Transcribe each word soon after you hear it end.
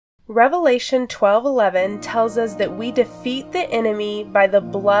Revelation 12:11 tells us that we defeat the enemy by the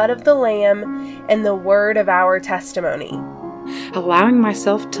blood of the Lamb and the word of our testimony. Allowing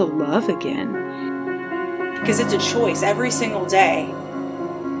myself to love again. Because it's a choice every single day.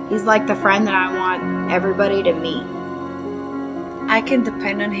 He's like the friend that I want everybody to meet. I can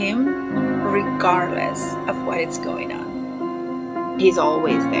depend on him regardless of what is going on. He's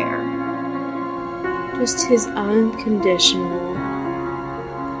always there. Just his unconditional,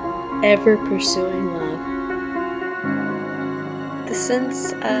 ever-pursuing love. The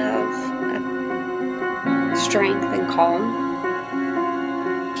sense of strength and calm.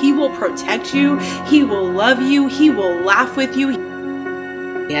 He will protect you. He will love you. He will laugh with you.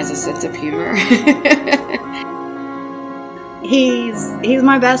 He has a sense of humor. He's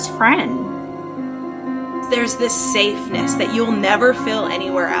my best friend. There's this safeness that you'll never feel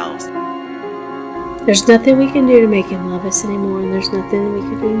anywhere else. There's nothing we can do to make him love us anymore, and there's nothing we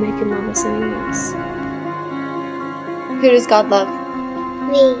can do to make him love us any less. Who does God love?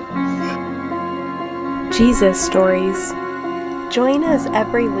 Me. Jesus Stories. Join us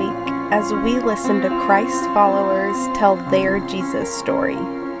every week as we listen to Christ followers tell their Jesus story.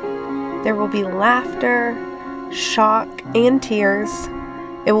 There will be laughter, shock, and tears.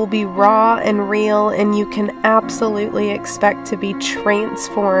 It will be raw and real, and you can absolutely expect to be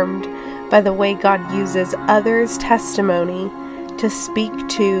transformed by the way God uses others' testimony to speak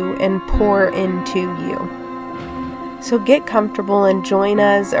to and pour into you. So get comfortable and join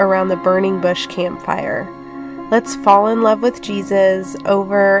us around the burning bush campfire. Let's fall in love with Jesus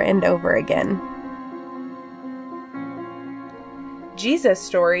over and over again. Jesus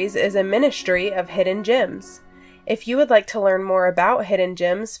Stories is a ministry of Hidden Gems. If you would like to learn more about Hidden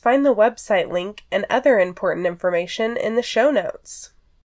Gems, find the website link and other important information in the show notes.